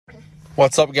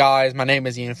What's up, guys? My name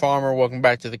is Ian Farmer. Welcome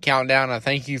back to the Countdown, and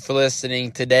thank you for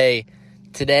listening today.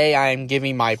 Today, I am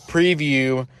giving my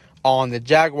preview on the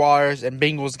Jaguars and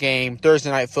Bengals game, Thursday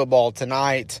Night Football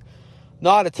tonight.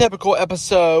 Not a typical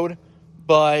episode,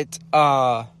 but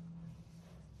definitely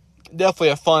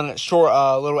a fun, short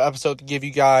little episode to give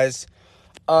you guys.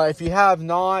 If you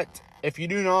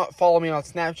do not follow me on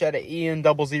Snapchat at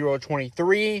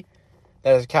Ian0023,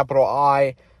 that is capital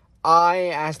I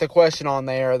asked a question on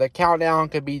there. The countdown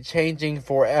could be changing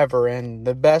forever in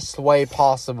the best way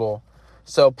possible.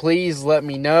 So please let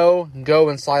me know. Go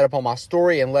and slide up on my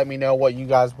story and let me know what you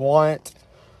guys want.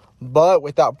 But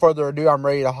without further ado, I'm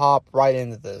ready to hop right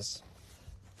into this.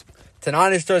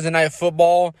 Tonight is Thursday Night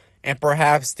Football, and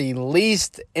perhaps the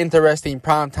least interesting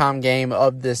primetime game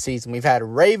of this season. We've had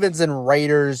Ravens and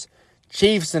Raiders,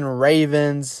 Chiefs and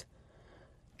Ravens,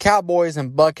 Cowboys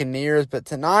and Buccaneers, but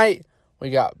tonight we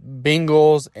got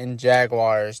Bengals and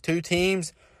Jaguars. Two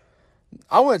teams.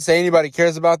 I wouldn't say anybody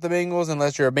cares about the Bengals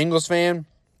unless you're a Bengals fan.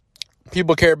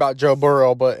 People care about Joe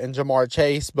Burrow and Jamar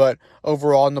Chase, but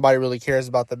overall, nobody really cares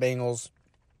about the Bengals.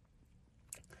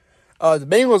 The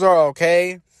Bengals are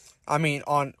okay. I mean,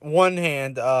 on one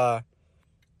hand, they are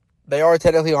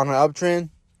technically on an uptrend.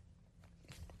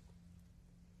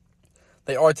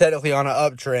 They're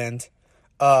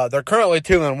currently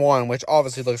 2-1, which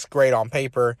obviously looks great on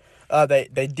paper.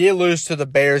 They did lose to the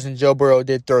Bears, and Joe Burrow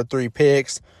did throw 3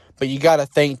 picks. But you got to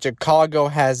think Chicago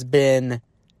has been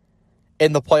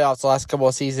in the playoffs the last couple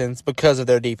of seasons because of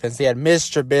their defense. They had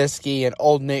Mr. Trubisky and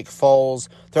old Nick Foles.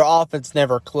 Their offense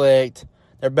never clicked.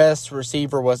 Their best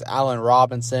receiver was Allen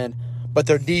Robinson. But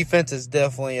their defense is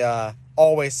definitely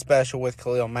always special with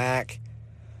Khalil Mack.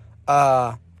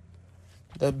 The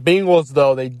Bengals,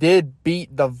 though, they did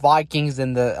beat the Vikings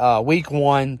in the Week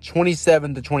 1,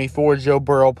 27-24. Joe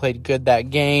Burrow played good that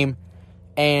game,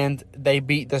 and they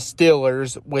beat the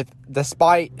Steelers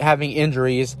despite having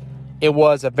injuries. It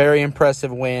was a very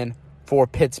impressive win for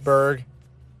Pittsburgh,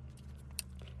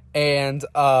 and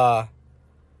they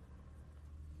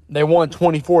won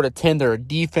 24-10. Their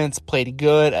defense played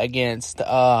good against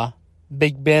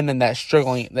Big Ben and that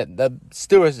the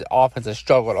Steelers' offense has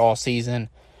struggled all season.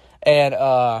 And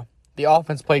the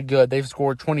offense played good. They've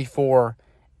scored 24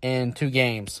 in 2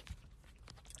 games.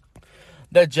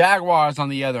 The Jaguars, on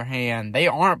the other hand, they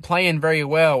aren't playing very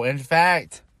well. In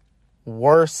fact,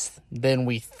 worse than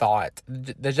we thought.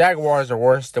 The Jaguars are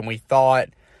worse than we thought.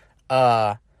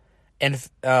 And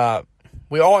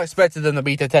we all expected them to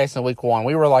beat the Texans in Week 1.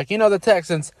 We were like, the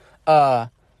Texans, the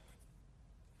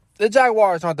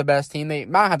Jaguars aren't the best team. They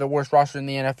might have the worst roster in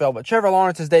the NFL, but Trevor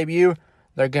Lawrence's debut,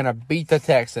 they're going to beat the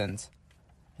Texans.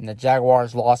 And the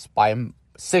Jaguars lost by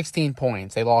 16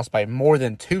 points. They lost by more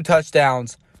than 2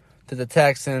 touchdowns to the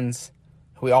Texans,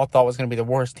 who we all thought was going to be the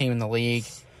worst team in the league.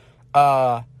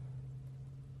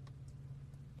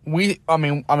 We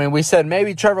said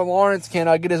maybe Trevor Lawrence can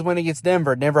get his win against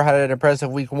Denver. Denver had an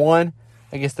impressive Week 1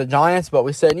 against the Giants, but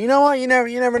we said, you know what? You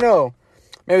never know.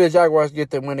 Maybe the Jaguars get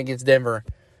the win against Denver.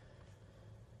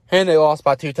 And they lost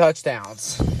by 2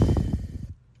 touchdowns.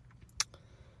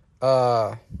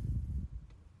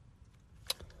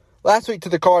 Last week to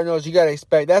the Cardinals, you got to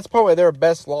expect that's probably their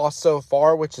best loss so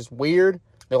far, which is weird.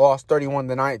 They lost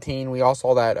 31-19. We all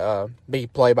saw that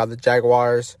big play by the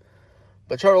Jaguars,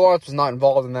 but Trevor Lawrence was not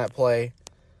involved in that play.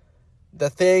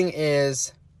 The thing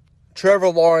is, Trevor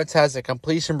Lawrence has a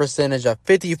completion percentage of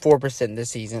 54% this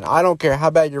season. I don't care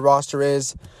how bad your roster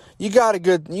is. You got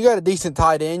a decent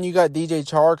tight end. You got DJ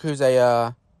Chark, who's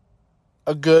a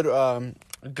good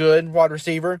wide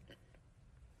receiver.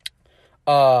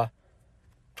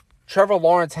 Trevor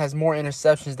Lawrence has more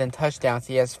interceptions than touchdowns.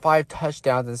 He has 5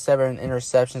 touchdowns and 7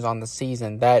 interceptions on the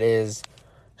season. That is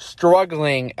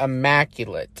struggling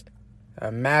immaculately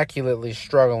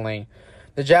struggling.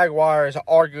 The Jaguars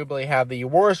arguably have the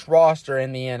worst roster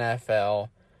in the NFL,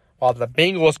 while the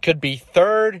Bengals could be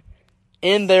 3rd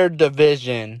in their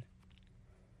division.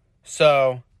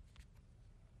 So,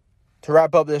 to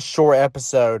wrap up this short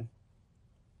episode,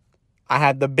 I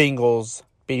had the Bengals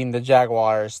beating the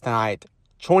Jaguars tonight,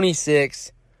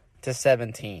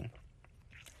 26-17.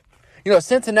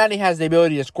 Cincinnati has the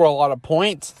ability to score a lot of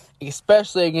points,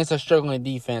 especially against a struggling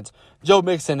defense. Joe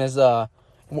Mixon is arguably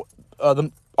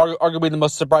the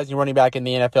most surprising running back in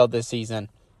the NFL this season.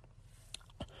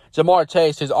 Jamar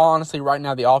Chase is honestly right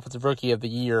now the offensive rookie of the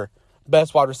year,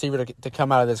 best wide receiver to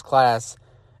come out of this class,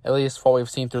 at least what we've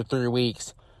seen through 3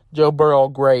 weeks. Joe Burrow,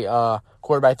 great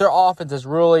quarterback. Their offense is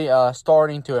really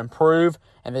starting to improve,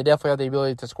 and they definitely have the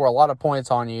ability to score a lot of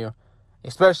points on you,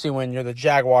 especially when you're the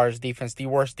Jaguars defense, the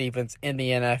worst defense in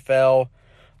the NFL.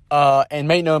 And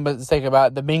make no mistake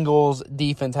about it, the Bengals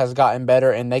defense has gotten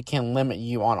better, and they can limit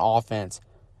you on offense,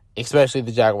 especially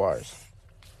the Jaguars.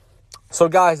 So,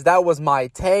 guys, that was my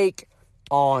take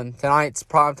on tonight's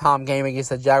primetime game against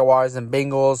the Jaguars and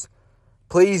Bengals.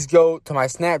 Please go to my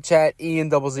Snapchat,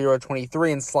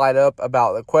 Ian0023, and slide up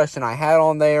about the question I had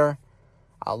on there.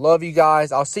 I love you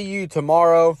guys. I'll see you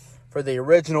tomorrow for the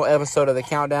original episode of the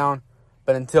Countdown.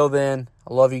 But until then,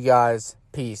 I love you guys.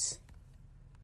 Peace.